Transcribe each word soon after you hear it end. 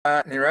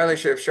נראה לי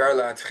שאפשר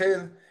להתחיל.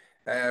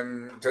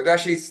 תודה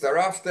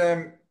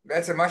שהצטרפתם.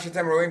 בעצם מה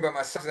שאתם רואים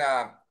במסך זה,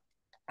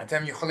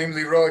 אתם יכולים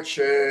לראות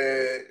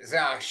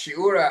שזה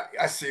השיעור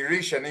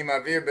העשירי שאני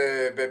מעביר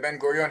בבן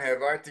גוריון,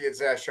 העברתי את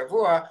זה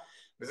השבוע,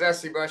 וזו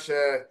הסיבה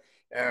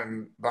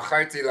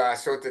שבחרתי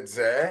לעשות את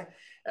זה.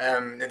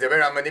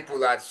 נדבר על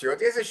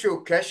מניפולציות.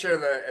 איזשהו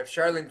קשר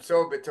אפשר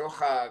למצוא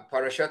בתוך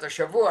פרשת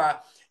השבוע.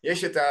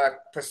 יש את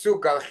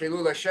הפסוק על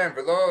חילול השם,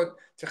 ולא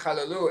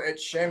תחללו את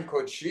שם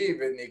קודשי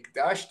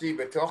ונקדשתי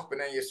בתוך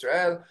בני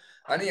ישראל,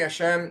 אני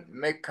השם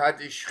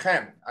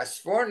מקדישכם.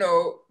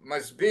 הספורנו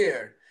מסביר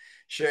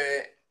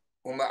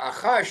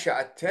ומאחר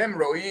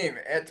שאתם רואים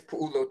את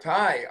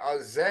פעולותיי,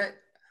 על זה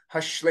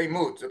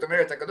השלמות. זאת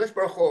אומרת, הקדוש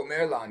ברוך הוא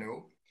אומר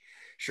לנו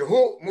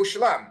שהוא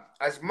מושלם,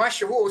 אז מה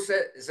שהוא עושה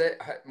זה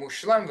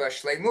מושלם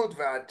והשלמות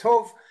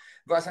והטוב,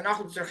 ואז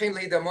אנחנו צריכים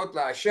להידמות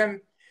להשם,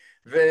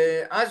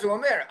 ואז הוא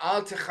אומר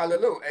אל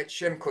תחללו את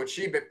שם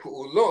קודשי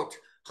בפעולות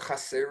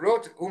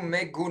חסרות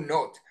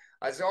ומגונות.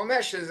 אז זה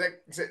אומר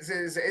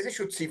שזה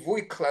איזשהו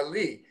ציווי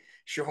כללי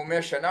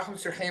שאומר שאנחנו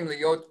צריכים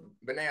להיות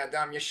בני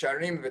אדם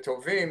ישרים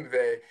וטובים,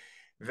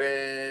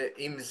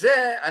 ועם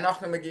זה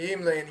אנחנו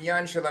מגיעים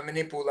לעניין של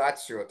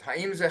המניפולציות.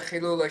 האם זה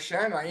חילול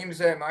השם? האם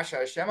זה מה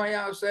שהשם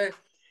היה עושה?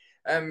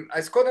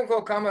 אז קודם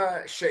כל כמה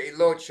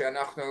שאלות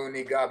שאנחנו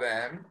ניגע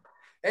בהן.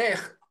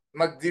 איך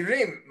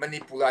מגדירים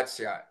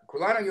מניפולציה?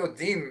 כולנו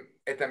יודעים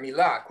את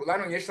המילה,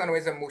 כולנו יש לנו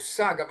איזה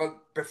מושג, אבל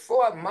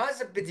בפועל מה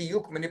זה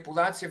בדיוק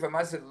מניפולציה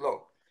ומה זה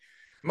לא?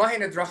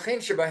 מהן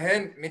הדרכים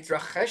שבהן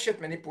מתרחשת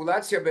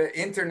מניפולציה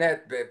באינטרנט,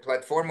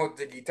 בפלטפורמות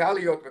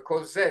דיגיטליות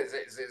וכל זה,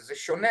 זה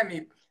שונה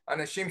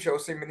מאנשים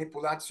שעושים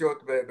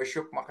מניפולציות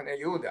בשוק מחנה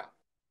יהודה.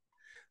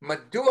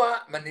 מדוע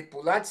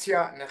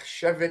מניפולציה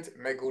נחשבת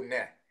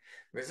מגונה?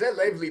 וזה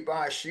לב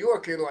ליבה השיעור,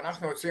 כאילו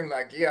אנחנו רוצים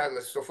להגיע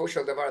לסופו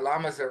של דבר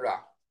למה זה רע.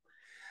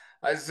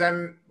 אז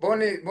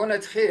בואו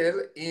נתחיל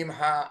עם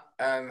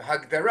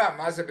ההגדרה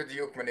מה זה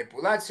בדיוק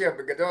מניפולציה.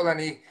 בגדול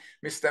אני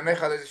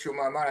מסתמך על איזשהו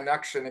מאמר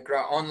ענק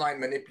שנקרא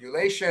Online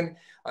Manipulation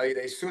על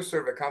ידי סוסר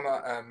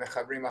וכמה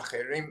מחברים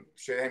אחרים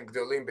שהם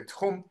גדולים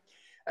בתחום.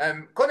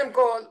 קודם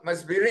כל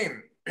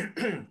מסבירים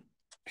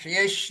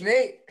שיש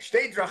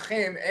שתי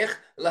דרכים איך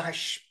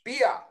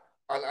להשפיע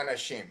על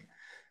אנשים.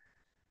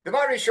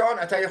 דבר ראשון,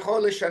 אתה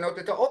יכול לשנות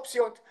את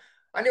האופציות.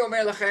 אני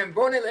אומר לכם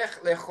בואו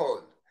נלך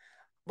לאכול,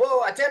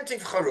 בואו אתם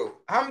תבחרו,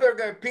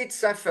 המבורגר,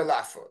 פיצה,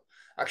 פלאפל.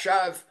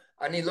 עכשיו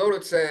אני לא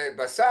רוצה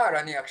בשר,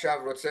 אני עכשיו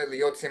רוצה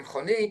להיות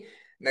צמחוני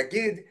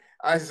נגיד,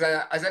 אז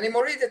אני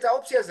מוריד את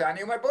האופציה הזו,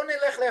 אני אומר בואו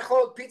נלך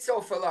לאכול פיצה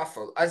או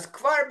פלאפל. אז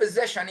כבר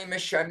בזה שאני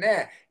משנה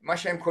מה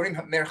שהם קוראים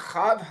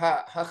מרחב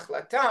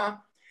ההחלטה,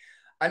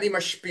 אני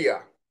משפיע.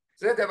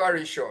 זה דבר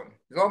ראשון.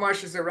 לא אומר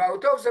שזה רע או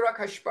טוב, זה רק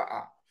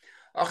השפעה.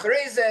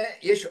 אחרי זה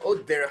יש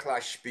עוד דרך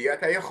להשפיע.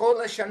 אתה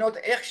יכול לשנות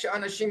איך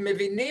שאנשים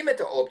מבינים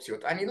את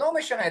האופציות. אני לא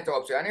משנה את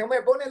האופציות, אני אומר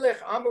בוא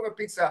נלך המבורגר,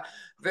 פיצה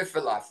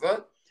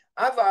ופלאפל,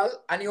 אבל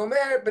אני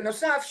אומר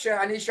בנוסף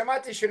שאני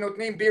שמעתי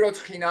שנותנים בירות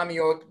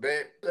חינמיות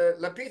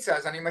לפיצה,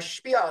 אז אני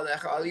משפיע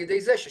עליך על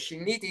ידי זה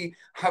ששיניתי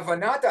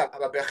הבנת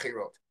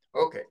הבחירות.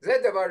 אוקיי, זה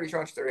דבר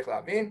ראשון שצריך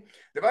להבין.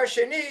 דבר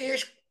שני,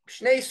 יש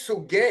שני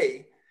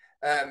סוגי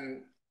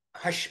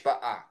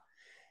השפעה.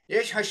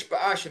 יש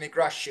השפעה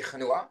שנקרא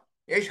שכנוע,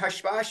 יש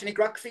השפעה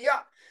שנקרא כפייה.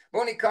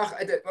 בואו ניקח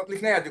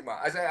לפני הדוגמה.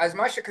 אז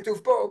מה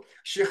שכתוב פה,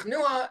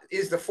 שכנוע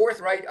is the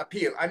forthright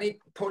appeal. אני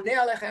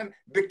פונה אליכם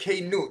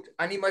בכנות,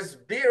 אני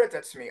מסביר את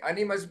עצמי,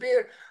 אני מסביר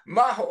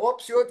מה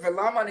האופציות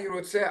ולמה אני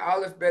רוצה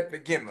א', ב'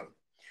 וג'.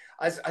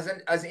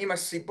 אז עם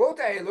הסיבות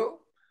האלו,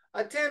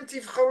 אתם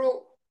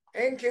תבחרו.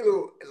 אין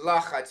כאילו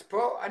לחץ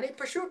פה, אני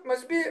פשוט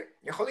מסביר.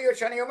 יכול להיות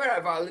שאני אומר,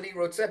 אבל אני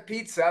רוצה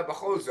פיצה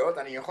בכל זאת,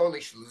 אני יכול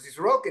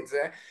לזרוק את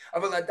זה,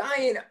 אבל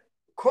עדיין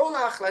כל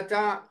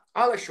ההחלטה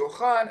על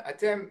השולחן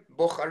אתם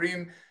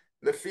בוחרים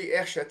לפי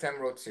איך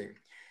שאתם רוצים.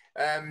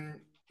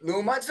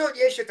 לעומת זאת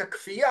יש את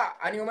הכפייה,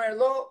 אני אומר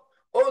לא,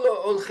 או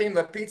לא הולכים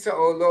לפיצה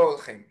או לא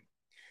הולכים.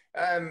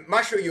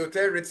 משהו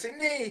יותר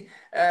רציני,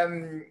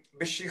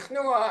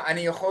 בשכנוע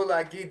אני יכול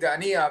להגיד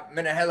אני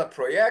מנהל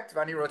הפרויקט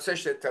ואני רוצה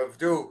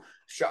שתעבדו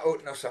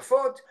שעות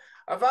נוספות,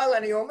 אבל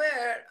אני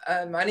אומר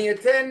אני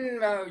אתן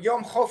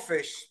יום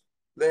חופש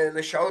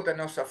לשעות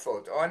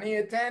הנוספות, או אני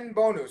אתן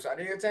בונוס,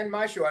 אני אתן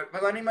משהו,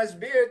 אבל אני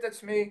מסביר את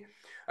עצמי,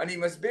 אני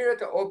מסביר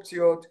את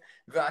האופציות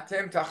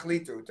ואתם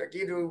תחליטו,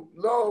 תגידו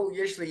לא,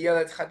 יש לי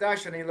ילד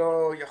חדש, אני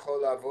לא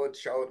יכול לעבוד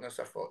שעות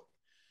נוספות.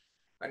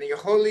 אני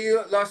יכול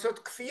לעשות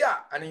כפייה,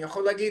 אני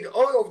יכול להגיד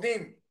או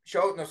עובדים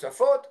שעות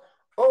נוספות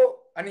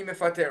או אני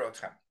מפטר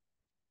אתכם.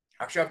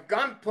 עכשיו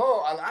גם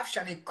פה על אף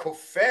שאני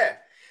כופה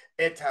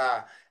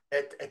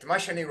את מה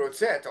שאני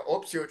רוצה, את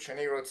האופציות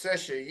שאני רוצה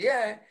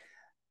שיהיה,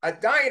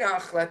 עדיין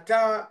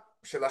ההחלטה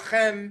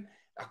שלכם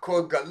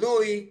הכל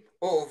גלוי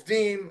או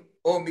עובדים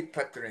או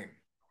מתפטרים.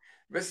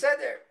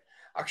 בסדר.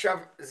 עכשיו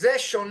זה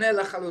שונה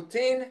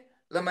לחלוטין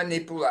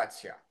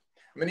למניפולציה.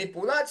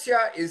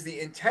 Manipulation is the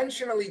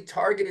intentionally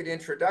targeted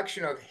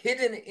introduction of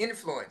hidden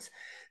influence.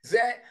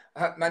 זה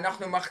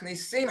אנחנו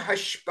מכניסים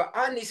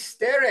השפעה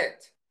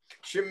נסתרת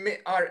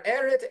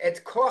שמערערת את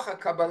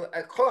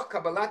כוח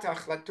קבלת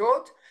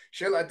ההחלטות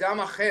של אדם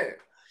אחר.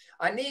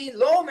 אני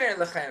לא אומר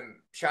לכם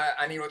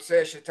שאני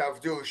רוצה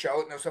שתעבדו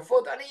שעות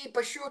נוספות, אני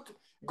פשוט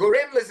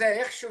גורם לזה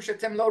איכשהו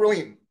שאתם לא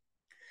רואים.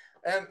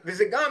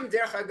 וזה גם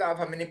דרך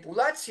אגב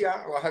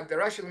המניפולציה או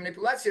ההגדרה של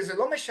מניפולציה, זה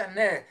לא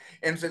משנה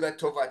אם זה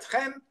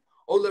לטובתכם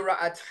או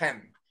לרעתכם.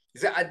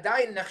 זה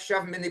עדיין נחשב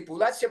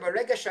מניפולציה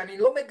ברגע שאני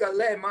לא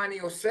מגלה מה אני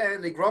עושה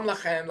לגרום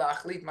לכם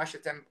להחליט מה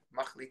שאתם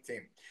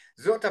מחליטים.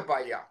 זאת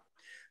הבעיה.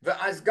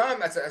 ואז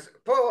גם, אז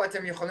פה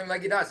אתם יכולים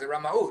להגיד, זה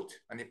רמאות,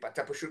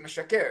 אתה פשוט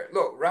משקר.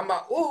 לא,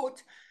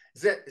 רמאות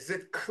זה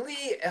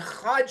כלי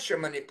אחד של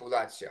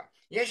מניפולציה.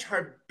 יש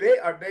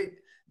הרבה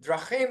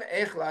דרכים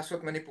איך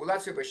לעשות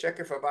מניפולציה,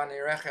 בשקף הבא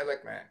נראה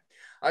חלק מהם.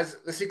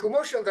 אז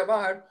לסיכומו של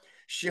דבר,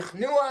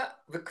 שכנוע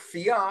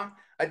וכפייה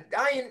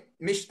עדיין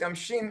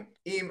משתמשים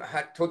עם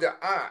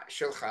התודעה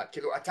שלך,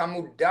 כאילו אתה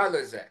מודע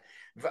לזה,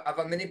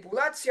 אבל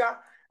מניפולציה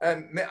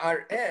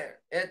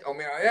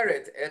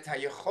מערערת את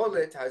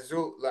היכולת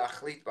הזו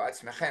להחליט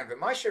בעצמכם,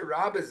 ומה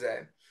שרע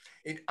בזה,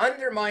 it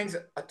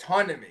undermines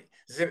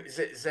autonomy,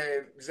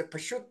 זה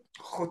פשוט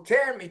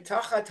חותר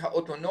מתחת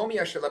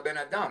האוטונומיה של הבן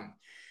אדם,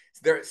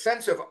 their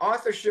sense of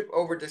authorship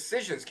over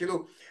decisions,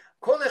 כאילו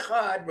כל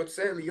אחד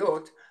רוצה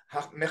להיות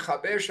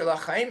המחבר של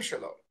החיים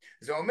שלו,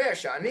 זה אומר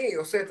שאני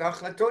עושה את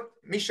ההחלטות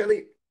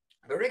משלי,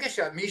 ברגע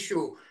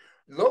שמישהו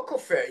לא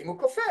כופה, אם הוא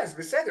כופה אז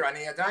בסדר,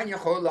 אני עדיין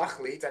יכול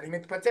להחליט, אני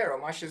מתפטר או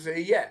מה שזה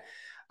יהיה,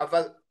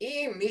 אבל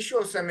אם מישהו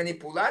עושה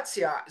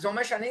מניפולציה, זה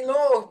אומר שאני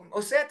לא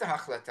עושה את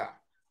ההחלטה,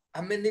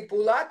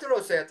 המניפולטור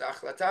עושה את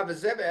ההחלטה,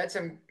 וזה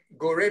בעצם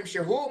גורם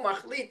שהוא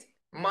מחליט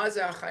מה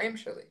זה החיים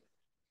שלי.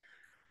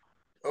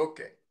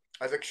 אוקיי,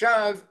 אז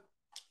עכשיו,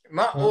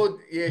 מה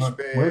עוד יש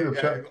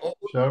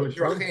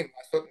בדרכים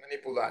לעשות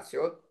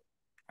מניפולציות?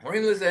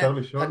 קוראים לזה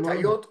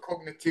הטיות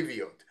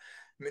קוגניטיביות.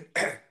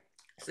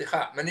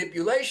 סליחה,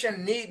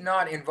 manipulation need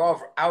not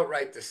involve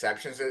outright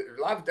deception, זה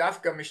לאו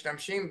דווקא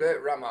משתמשים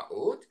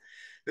ברמאות.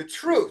 The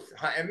truth,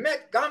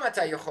 האמת, גם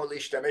אתה יכול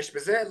להשתמש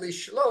בזה,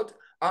 לשלוט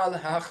על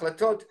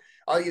ההחלטות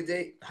על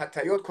ידי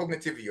הטיות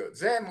קוגניטיביות.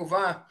 זה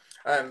מובא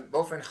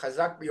באופן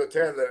חזק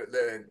ביותר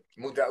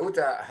למודעות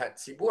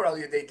הציבור על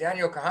ידי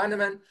דניאל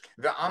כהנמן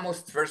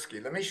ועמוס טברסקי.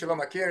 למי שלא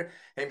מכיר,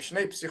 הם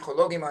שני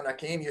פסיכולוגים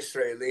ענקיים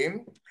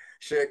ישראלים,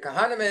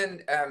 שכהנמן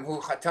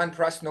הוא חתן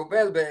פרס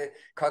נובל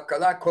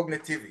בכלכלה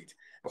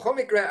קוגניטיבית. בכל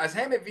מקרה, אז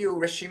הם הביאו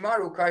רשימה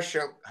ארוכה של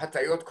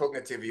הטיות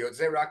קוגניטיביות,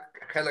 זה רק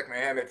חלק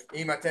מהם,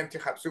 אם אתם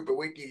תחפשו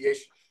בוויקי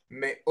יש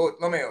מאות,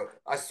 לא מאות,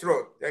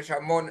 עשרות, יש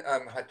המון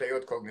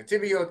הטיות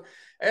קוגניטיביות,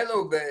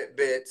 אלו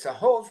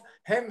בצהוב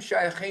הם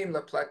שייכים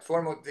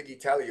לפלטפורמות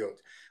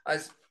דיגיטליות,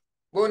 אז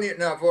בואו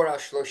נעבור על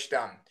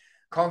שלושתם.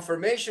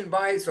 confirmation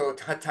bias או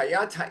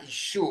הטיית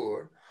האישור,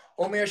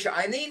 אומר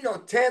שאני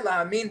נוטה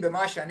להאמין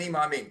במה שאני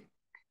מאמין.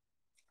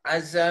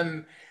 אז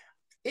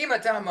אם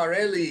אתה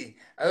מראה לי,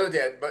 אני לא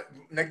יודע,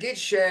 נגיד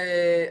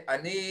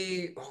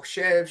שאני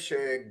חושב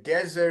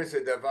שגזר זה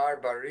דבר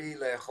בריא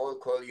לאכול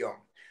כל יום,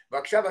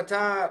 ועכשיו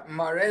אתה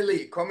מראה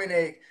לי כל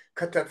מיני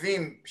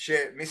כתבים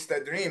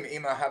שמסתדרים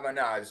עם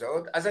ההבנה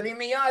הזאת, אז אני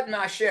מיד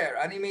מאשר,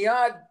 אני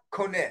מיד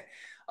קונה.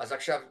 אז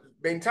עכשיו,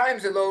 בינתיים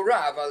זה לא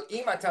רע, אבל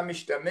אם אתה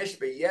משתמש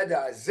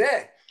בידע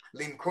הזה,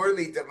 למכור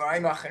לי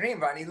דברים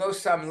אחרים ואני לא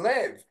שם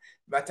לב,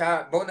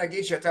 ואתה, בוא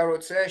נגיד שאתה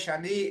רוצה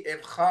שאני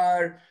אבחר,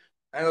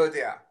 אני לא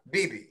יודע,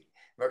 ביבי,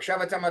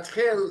 ועכשיו אתה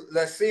מתחיל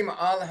לשים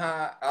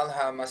על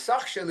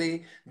המסך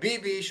שלי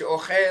ביבי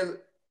שאוכל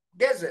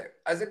גזר,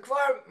 אז זה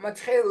כבר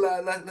מתחיל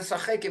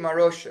לשחק עם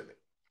הראש שלי,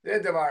 זה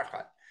דבר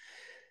אחד.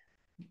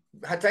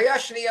 הטיה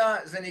שנייה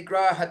זה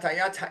נקרא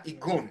הטיית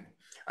העיגון.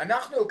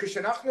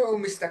 כשאנחנו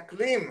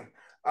מסתכלים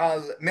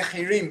על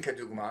מחירים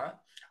כדוגמה,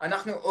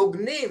 אנחנו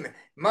עוגנים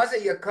מה זה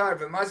יקר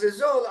ומה זה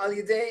זול על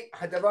ידי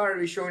הדבר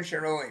הראשון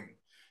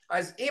שרואים.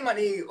 אז אם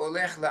אני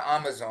הולך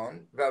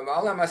לאמזון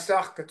ועל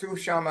המסך כתוב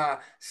שם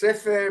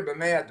ספר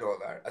ב$100,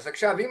 אז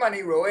עכשיו אם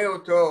אני רואה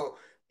אותו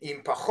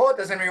עם פחות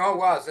אז אני רואה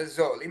וואו זה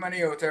זול, אם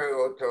אני רואה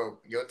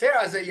אותו יותר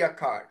אז זה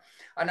יקר.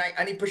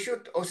 אני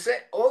פשוט עושה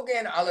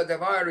עוגן על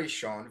הדבר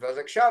הראשון, ואז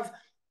עכשיו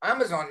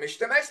אמזון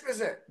משתמש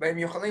בזה, והם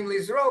יכולים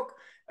לזרוק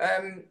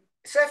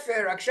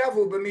ספר עכשיו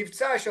הוא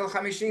במבצע של $50,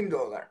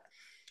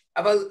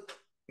 אבל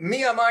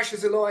מי אמר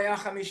שזה לא היה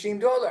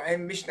 $50?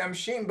 הם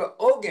משתמשים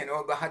בעוגן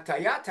או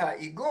בהטיית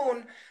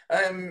העיגון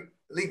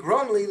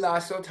לגרום לי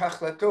לעשות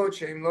החלטות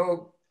שהן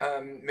לא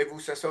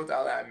מבוססות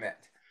על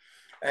האמת.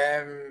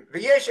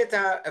 ויש את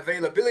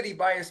ה-availability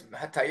bias,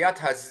 הטיית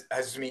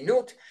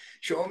הזמינות,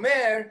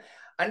 שאומר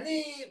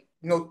אני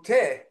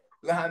נוטה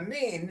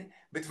להאמין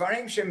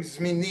בדברים שהם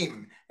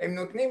זמינים. הם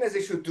נותנים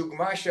איזושהי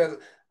דוגמה של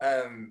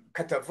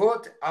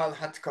כתבות על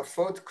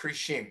התקפות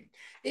קרישים.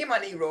 אם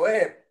אני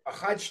רואה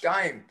 1-2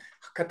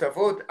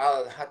 כתבות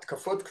על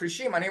התקפות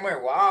קרישים, אני אומר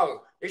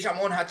וואו, יש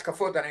המון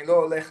התקפות, אני לא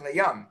הולך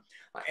לים.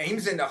 האם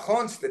זה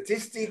נכון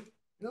סטטיסטית?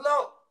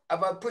 לא,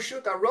 אבל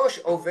פשוט הראש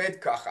עובד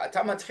ככה.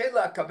 אתה מתחיל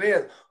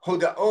לקבל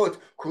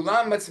הודעות,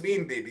 כולם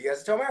מצביעים ביבי,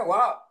 אז אתה אומר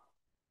וואו,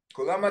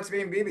 כולם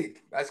מצביעים ביבי,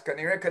 אז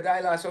כנראה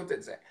כדאי לעשות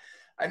את זה.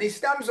 אני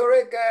סתם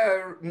זורק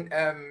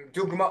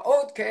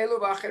דוגמאות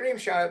כאלו ואחרים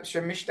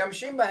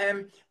שמשתמשים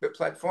בהם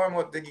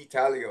בפלטפורמות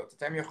דיגיטליות.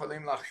 אתם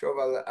יכולים לחשוב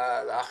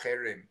על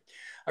אחרים.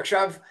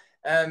 עכשיו,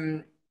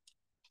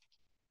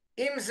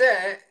 אם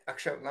זה,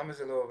 עכשיו למה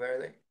זה לא עובר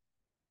לי?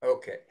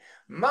 אוקיי.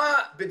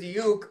 מה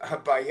בדיוק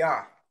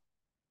הבעיה?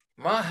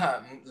 מה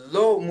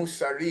הלא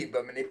מוסרי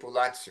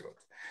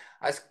במניפולציות?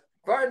 אז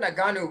כבר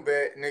נגענו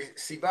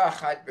בסיבה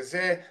אחת,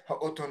 וזה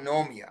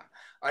האוטונומיה.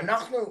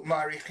 אנחנו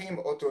מעריכים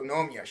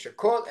אוטונומיה,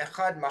 שכל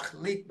אחד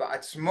מחליט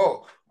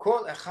בעצמו,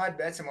 כל אחד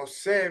בעצם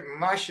עושה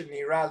מה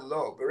שנראה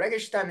לו. ברגע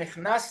שאתה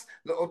נכנס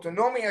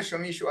לאוטונומיה של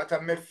מישהו, אתה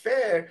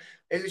מפר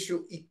איזשהו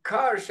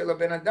עיקר של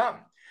הבן אדם.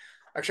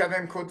 עכשיו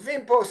הם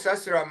כותבים פה,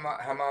 ססר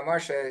המאמר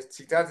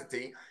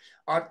שציטטתי,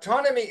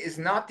 autonomy is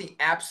not the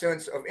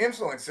absence of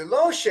influence. זה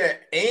לא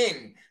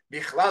שאין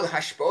בכלל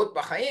השפעות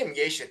בחיים,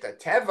 יש את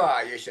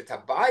הטבע, יש את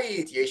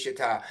הבית, יש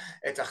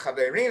את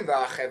החברים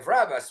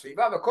והחברה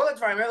והסביבה, וכל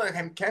הדברים האלה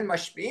הם כן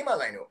משפיעים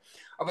עלינו,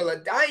 אבל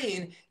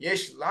עדיין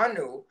יש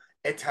לנו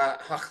את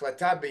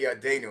ההחלטה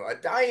בידינו,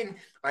 עדיין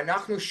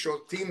אנחנו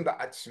שולטים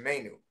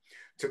בעצמנו.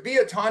 To be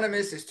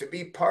autonomous is to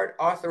be part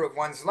author of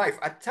one's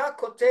life. אתה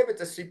כותב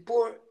את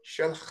הסיפור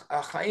של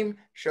החיים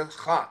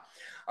שלך,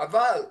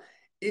 אבל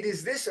it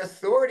is this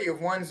authority of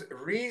one's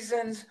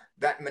reasons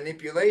that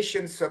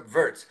manipulation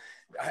subverts.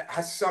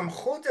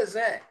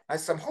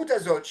 הסמכות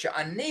הזאת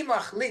שאני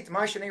מחליט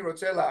מה שאני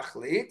רוצה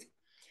להחליט,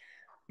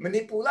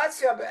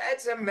 מניפולציה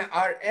בעצם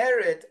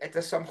מערערת את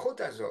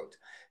הסמכות הזאת.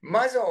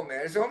 מה זה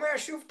אומר? זה אומר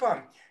שוב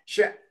פעם,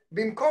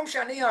 במקום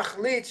שאני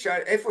אחליט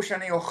איפה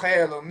אני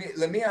אוכל או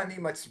למי אני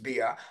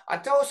מצביע,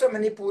 אתה עושה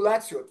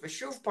מניפולציות,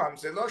 ושוב פעם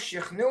זה לא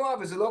שכנוע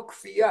וזה לא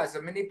כפייה,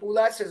 זה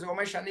מניפולציה, זה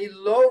אומר שאני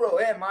לא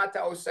רואה מה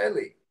אתה עושה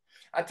לי.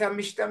 אתה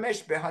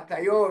משתמש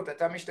בהטיות,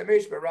 אתה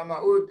משתמש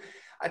ברמאות,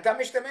 אתה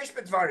משתמש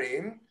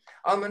בדברים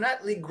על מנת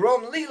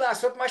לגרום לי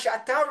לעשות מה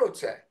שאתה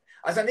רוצה.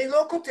 אז אני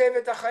לא כותב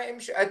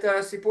את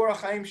הסיפור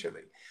החיים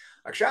שלי.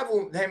 עכשיו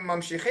הם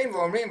ממשיכים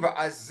ואומרים,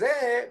 ואז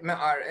זה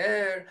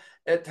מערער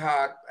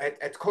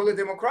את כל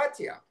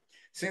הדמוקרטיה.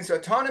 Since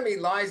autonomy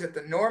lies at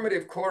the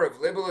normative core of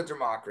liberal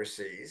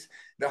democracies,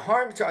 the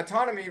harm to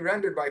autonomy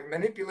rendered by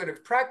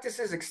manipulative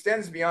practices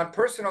extends beyond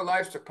personal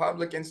lives to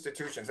public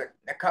institutions.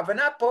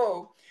 הכוונה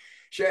פה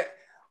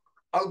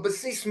שעל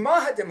בסיס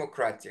מה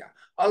הדמוקרטיה?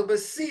 על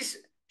בסיס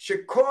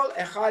שכל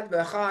אחד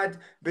ואחד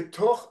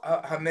בתוך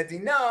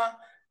המדינה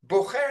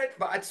בוחרת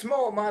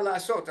בעצמו מה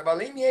לעשות,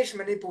 אבל אם יש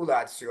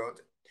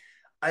מניפולציות,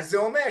 אז זה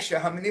אומר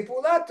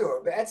שהמניפולטור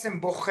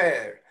בעצם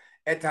בוחר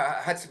את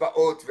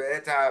ההצבעות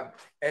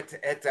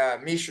ואת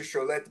מי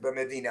ששולט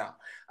במדינה.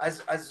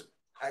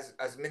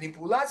 אז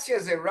מניפולציה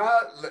זה רע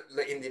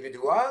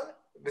לאינדיבידואל,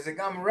 וזה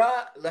גם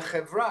רע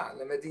לחברה,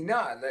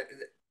 למדינה.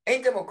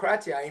 אין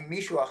דמוקרטיה אם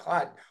מישהו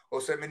אחד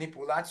עושה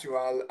מניפולציה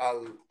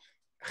על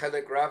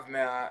חלק רב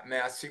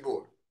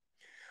מהציבור.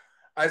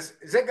 אז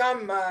זה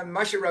גם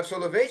מה שרב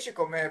סולובייצ'יק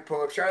אומר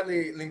פה, אפשר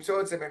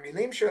למצוא את זה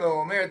במילים שלו, הוא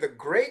אומר,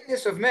 the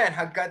greatness of man,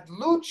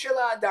 הגדלות של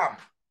האדם,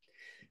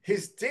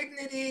 his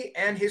dignity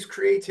and his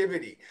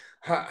creativity,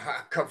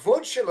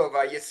 הכבוד שלו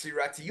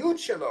והיצירתיות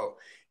שלו,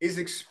 is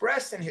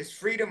expressed in his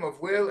freedom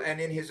of will and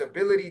in his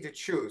ability to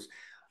choose.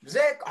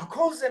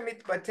 הכל זה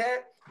מתבטא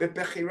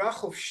בבחירה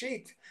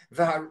חופשית,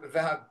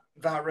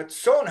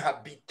 והרצון,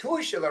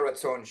 הביטוי של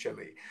הרצון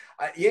שלי.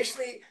 יש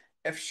לי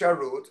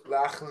אפשרות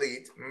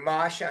להחליט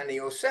מה שאני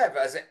עושה,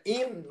 ואז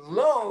אם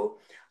לא,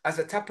 אז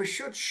אתה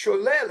פשוט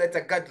שולל את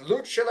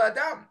הגדלות של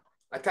האדם,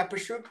 אתה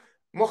פשוט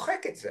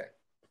מוחק את זה.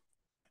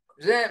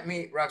 זה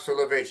מרב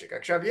סולובייצ'יק.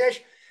 עכשיו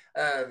יש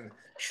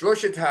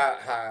שלושת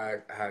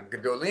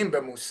הגדולים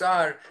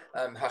במוסר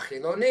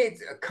החילונית,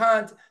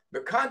 קאנט,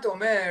 וקאנט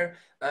אומר,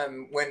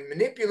 when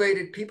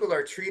manipulated people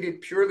are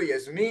treated purely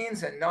as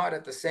means and not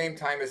at the same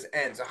time as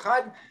ends.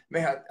 אחד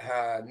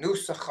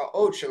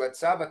מהנוסחאות של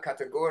הצו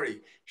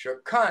הקטגורי של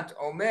קאנט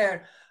אומר,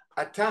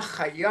 אתה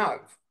חייב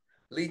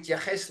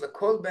להתייחס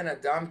לכל בן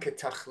אדם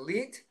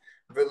כתכלית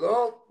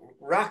ולא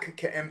רק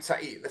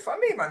כאמצעי.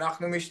 לפעמים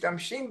אנחנו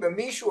משתמשים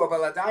במישהו,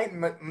 אבל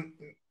עדיין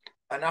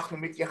אנחנו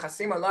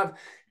מתייחסים עליו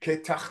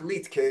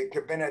כתכלית,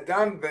 כבן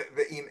אדם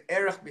ועם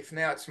ערך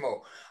בפני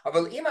עצמו.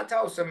 אבל אם אתה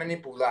עושה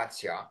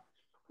מניפולציה,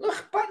 לא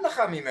אכפת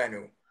לך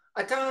ממנו.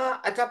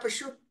 אתה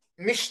פשוט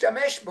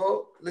משתמש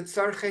בו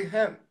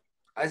לצרכיהם.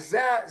 אז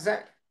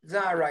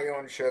זה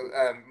הרעיון של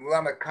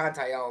למה קאנט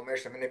היה אומר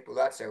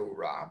שמניפולציה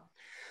הוא רע.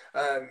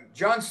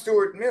 ג'ון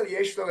סטוארט מיל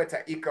יש לו את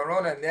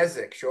העיקרון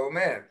הנזק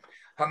שאומר,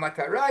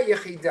 המטרה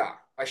היחידה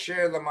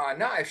אשר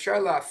למענה אפשר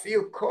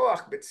להפעיל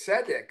כוח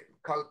בצדק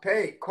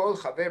כלפי כל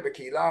חבר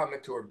בקהילה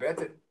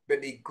המתורבתת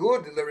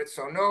בניגוד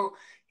לרצונו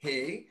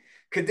היא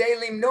כדי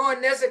למנוע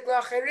נזק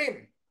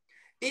לאחרים.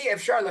 אי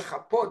אפשר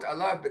לחפות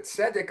עליו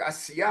בצדק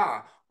עשייה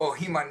או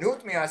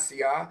הימנעות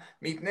מעשייה,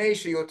 מפני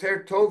שיותר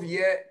טוב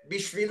יהיה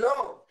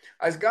בשבילו.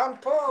 אז גם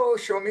פה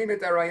שומעים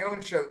את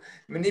הרעיון של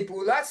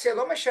מניפולציה,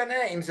 לא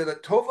משנה אם זה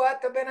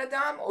לטובת הבן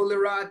אדם או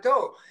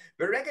לרעתו.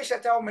 ברגע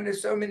שאתה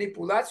מנסה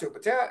מניפולציה,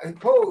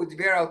 פה הוא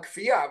דיבר על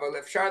כפייה, אבל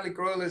אפשר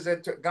לקרוא לזה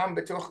גם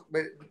בתוך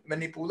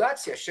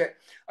מניפולציה,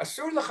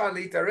 שאסור לך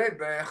להתערב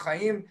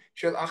בחיים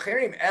של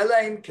אחרים, אלא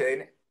אם כן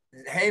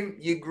הם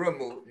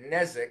יגרמו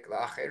נזק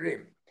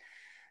לאחרים.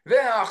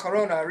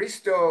 והאחרון,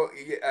 אריסטו,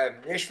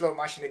 יש לו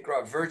מה שנקרא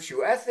virtue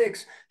ethics,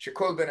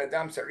 שכל בן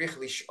אדם צריך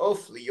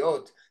לשאוף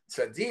להיות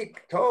צדיק,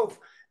 טוב,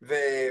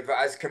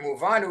 ואז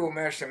כמובן הוא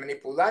אומר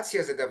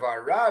שמניפולציה זה דבר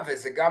רע,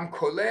 וזה גם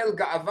כולל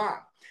גאווה.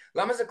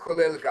 למה זה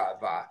כולל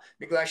גאווה?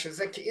 בגלל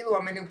שזה כאילו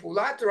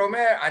המניפולטור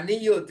אומר, אני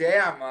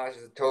יודע מה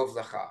זה טוב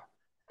לך.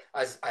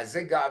 אז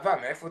זה גאווה,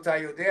 מאיפה אתה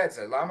יודע את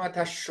זה? למה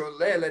אתה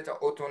שולל את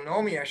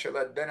האוטונומיה של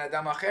הבן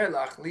אדם אחר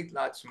להחליט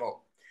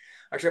לעצמו?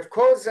 עכשיו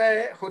כל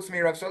זה, חוץ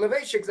מרב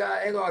סולובייצ'יק,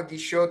 אלו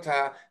הגישות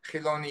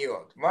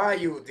החילוניות. מה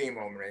היהודים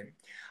אומרים?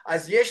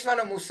 אז יש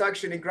לנו מושג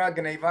שנקרא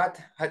גניבת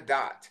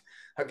הדעת.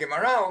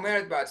 הגמרא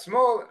אומרת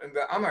בעצמו,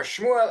 ואמר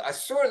שמואל,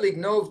 אסור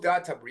לגנוב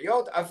דעת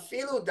הבריות,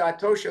 אפילו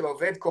דעתו של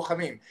עובד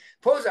כוכבים.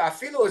 פה זה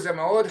אפילו זה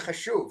מאוד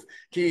חשוב,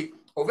 כי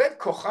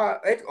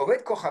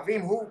עובד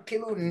כוכבים הוא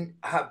כאילו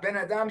הבן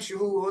אדם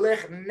שהוא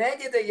הולך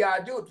נגד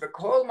היהדות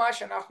וכל מה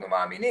שאנחנו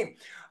מאמינים.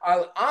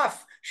 על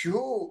אף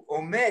שהוא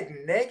עומד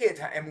נגד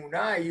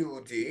האמונה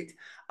היהודית,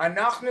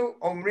 אנחנו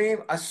אומרים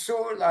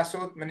אסור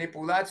לעשות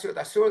מניפולציות,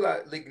 אסור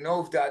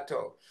לגנוב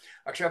דעתו.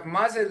 עכשיו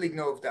מה זה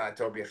לגנוב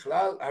דעתו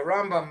בכלל?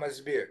 הרמב"ם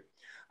מסביר.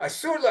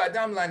 אסור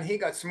לאדם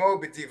להנהיג עצמו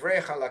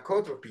בדברי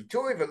חלקות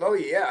ופיתוי, ולא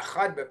יהיה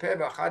אחד בפה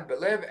ואחד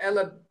בלב,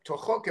 אלא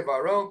תוכו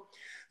כברו,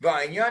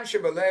 והעניין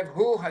שבלב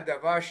הוא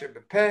הדבר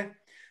שבפה,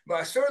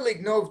 ואסור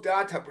לגנוב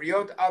דעת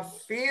הבריות,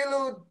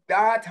 אפילו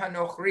דעת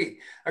הנוכרי.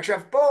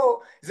 עכשיו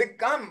פה זה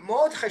גם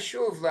מאוד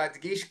חשוב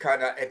להדגיש כאן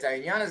את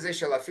העניין הזה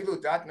של אפילו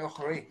דעת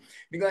נוכרי,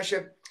 בגלל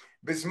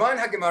שבזמן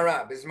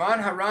הגמרא, בזמן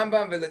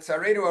הרמב"ם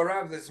ולצערנו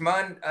הרב,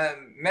 לזמן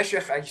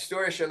משך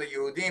ההיסטוריה של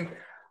היהודים,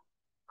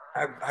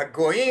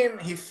 הגויים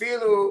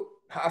הפעילו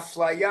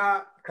האפליה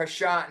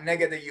קשה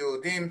נגד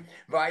היהודים,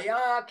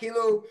 והיה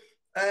כאילו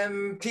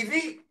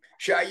טבעי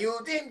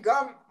שהיהודים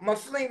גם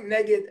מפלים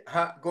נגד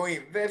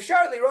הגויים,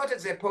 ואפשר לראות את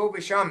זה פה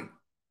ושם,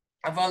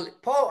 אבל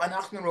פה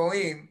אנחנו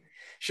רואים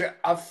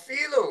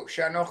שאפילו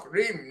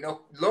שהנוכרים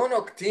לא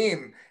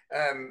נוקטים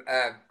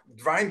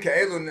דברים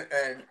כאלו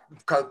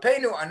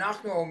כלפינו,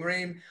 אנחנו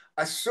אומרים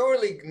אסור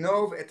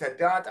לגנוב את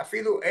הדת,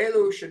 אפילו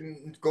אלו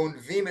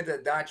שגונבים את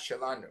הדת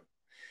שלנו.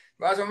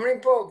 ואז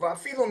אומרים פה,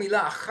 ואפילו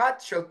מילה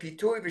אחת של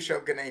פיתוי ושל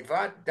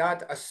גניבת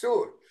דת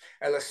אסור,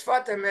 אלא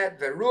שפת אמת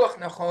ורוח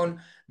נכון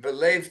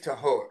ולב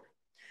טהור.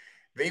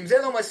 ואם זה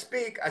לא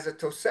מספיק, אז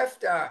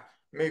התוספתא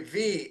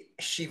מביא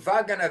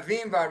 7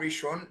 גנבים,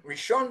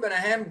 והראשון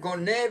ביניהם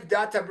גונב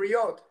דת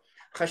הבריות.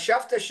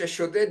 חשבת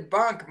ששודד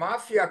בנק,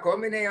 מאפיה, כל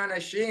מיני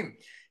אנשים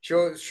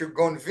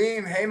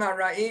שגונבים הם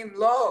הרעים?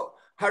 לא,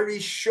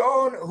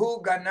 הראשון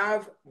הוא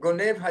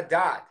גונב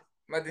הדת.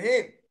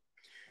 מדהים.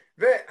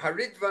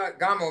 והריטב"א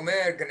גם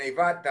אומר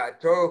גניבת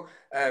דעתו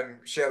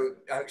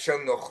של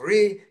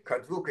נוכרי,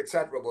 כתבו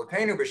כיצד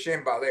רבותינו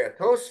בשם בעלי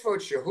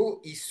התוספות,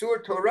 שהוא איסור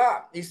תורה.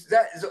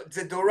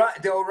 זה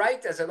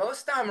דאורייתא, זה לא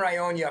סתם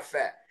רעיון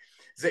יפה,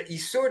 זה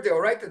איסור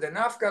דאורייתא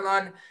דנפקא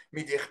לן,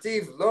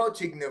 מדכתיב לא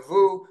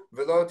תגנבו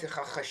ולא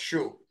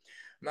תכחשו.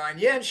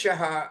 מעניין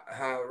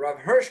שהרב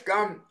הרש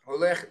גם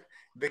הולך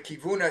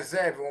בכיוון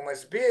הזה, והוא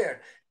מסביר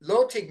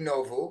לא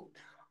תגנבו,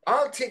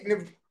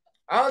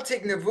 אל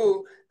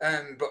תגנבו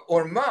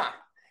בעורמה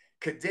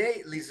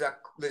כדי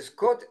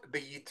לזכות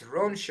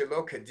ביתרון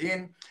שלא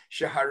כדין,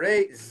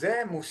 שהרי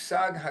זה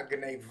מושג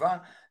הגניבה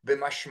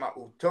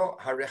במשמעותו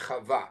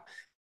הרחבה.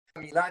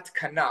 מילת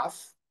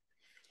כנף,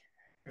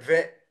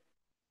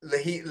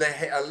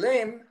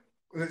 ולהיעלם,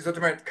 זאת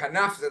אומרת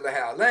כנף זה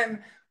להיעלם,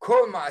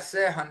 כל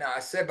מעשה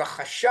הנעשה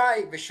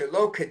בחשאי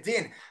ושלא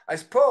כדין.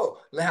 אז פה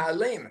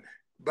להיעלם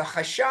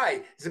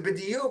בחשאי זה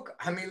בדיוק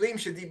המילים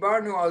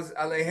שדיברנו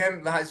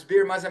עליהם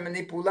להסביר מה זה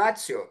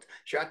מניפולציות,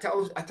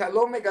 שאתה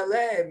לא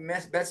מגלה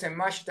בעצם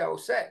מה שאתה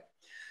עושה.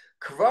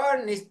 כבר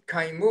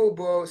נתקיימו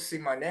בו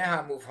סימניה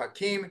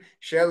המובהקים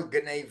של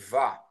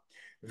גניבה.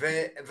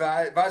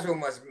 ואז הוא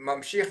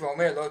ממשיך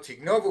ואומר לא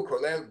תגנובו,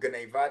 כולל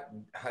גניבת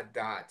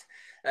הדעת.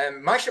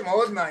 מה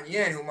שמאוד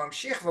מעניין, הוא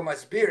ממשיך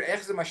ומסביר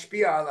איך זה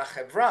משפיע על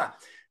החברה,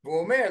 והוא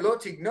אומר לא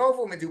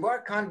תגנובו, מדובר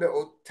כאן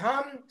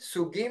באותם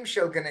סוגים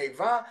של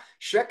גניבה,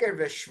 שקר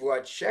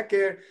ושבועת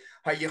שקר,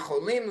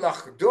 היכולים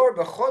לחדור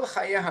בכל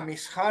חיי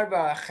המסחר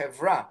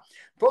והחברה.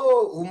 פה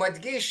הוא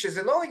מדגיש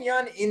שזה לא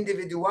עניין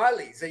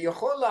אינדיבידואלי, זה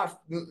יכול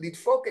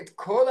לדפוק את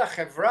כל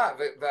החברה,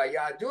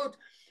 והיהדות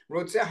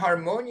רוצה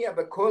הרמוניה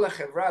בכל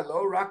החברה,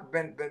 לא רק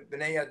בין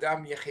בני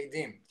אדם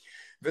יחידים.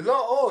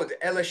 ולא עוד,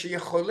 אלא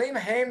שיכולים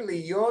הם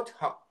להיות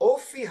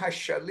האופי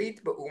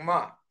השליט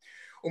באומה.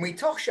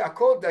 ומתוך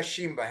שהכל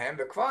דשים בהם,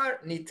 וכבר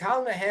ניטל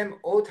מהם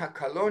אות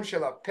הקלון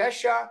של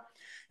הפשע,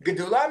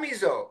 גדולה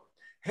מזו,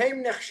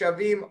 הם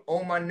נחשבים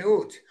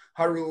אומנות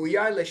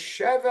הראויה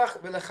לשבח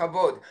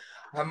ולכבוד.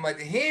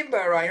 המדהים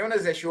ברעיון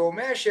הזה שהוא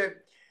אומר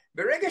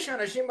שברגע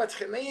שאנשים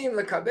מתחילים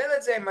לקבל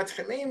את זה, הם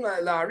מתחילים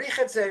להעריך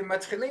את זה, הם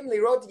מתחילים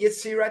לראות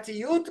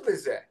יצירתיות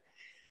בזה.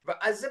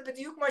 אז זה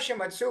בדיוק מה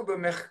שמצאו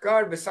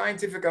במחקר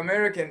ב-Scientific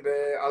American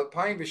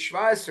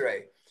ב-2017.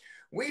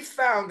 We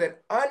found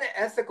that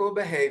unethical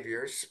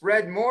behaviors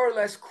spread more or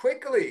less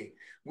quickly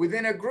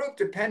within a group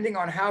depending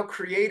on how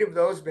creative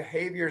those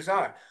behaviors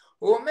are.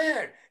 הוא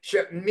אומר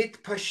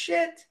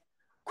שמתפשט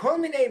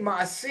כל מיני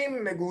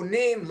מעשים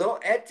מגונים, לא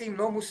אתיים,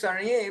 לא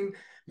מוסריים,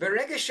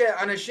 ברגע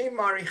שאנשים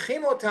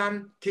מעריכים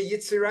אותם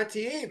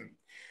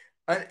כיצירתיים.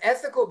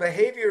 Unethical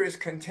behavior is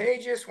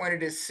contagious when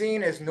it is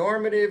seen as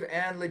normative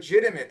and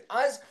legitimate.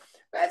 אז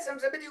בעצם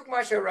זה בדיוק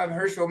מה שהרב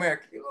הרש אומר,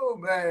 כאילו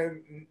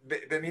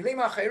במילים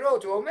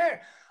אחרות הוא אומר,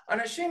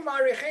 אנשים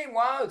מעריכים,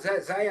 וואו,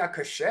 זה היה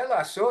קשה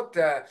לעשות,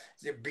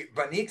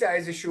 בנית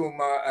איזושהי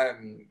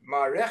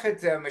מערכת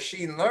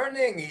machine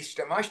learning,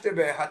 השתמשת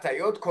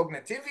בהטיות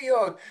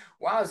קוגניטיביות,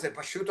 וואו, זה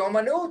פשוט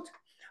אומנות,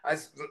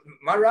 אז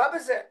מה רע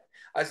בזה?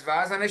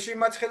 ואז אנשים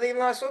מתחילים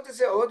לעשות את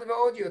זה עוד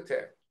ועוד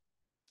יותר.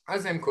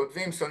 אז הם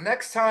כותבים, so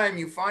next time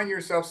you find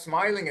yourself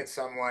smiling at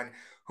someone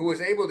who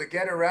was able to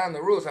get around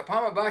the rules,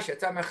 הפעם הבאה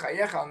שאתה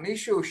מחייך על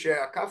מישהו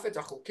שעקף את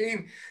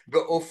החוקים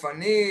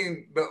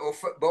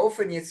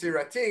באופן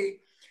יצירתי,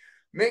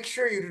 make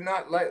sure you do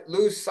not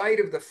lose sight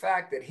of the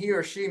fact that he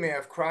or she may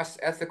have crossed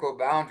ethical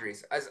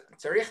boundaries. אז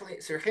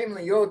צריכים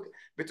להיות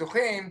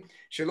בטוחים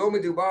שלא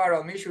מדובר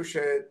על מישהו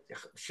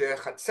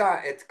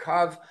שחצה את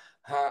קו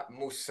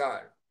המוסר.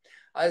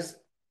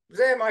 אז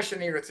זה מה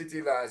שאני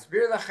רציתי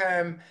להסביר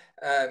לכם,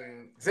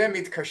 זה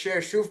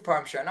מתקשר שוב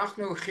פעם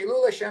שאנחנו,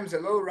 חילול השם זה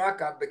לא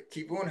רק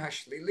בכיוון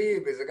השלילי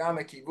וזה גם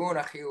הכיוון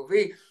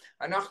החיובי,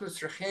 אנחנו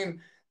צריכים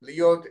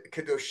להיות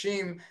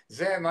קדושים,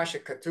 זה מה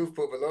שכתוב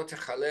פה, ולא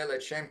תחלל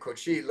את שם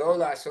קודשי, לא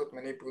לעשות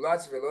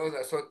מניפולציה ולא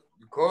לעשות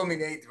כל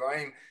מיני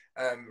דברים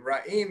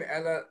רעים,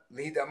 אלא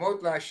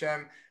להידמות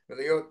להשם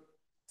ולהיות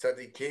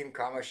צדיקים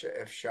כמה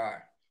שאפשר.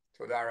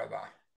 תודה רבה.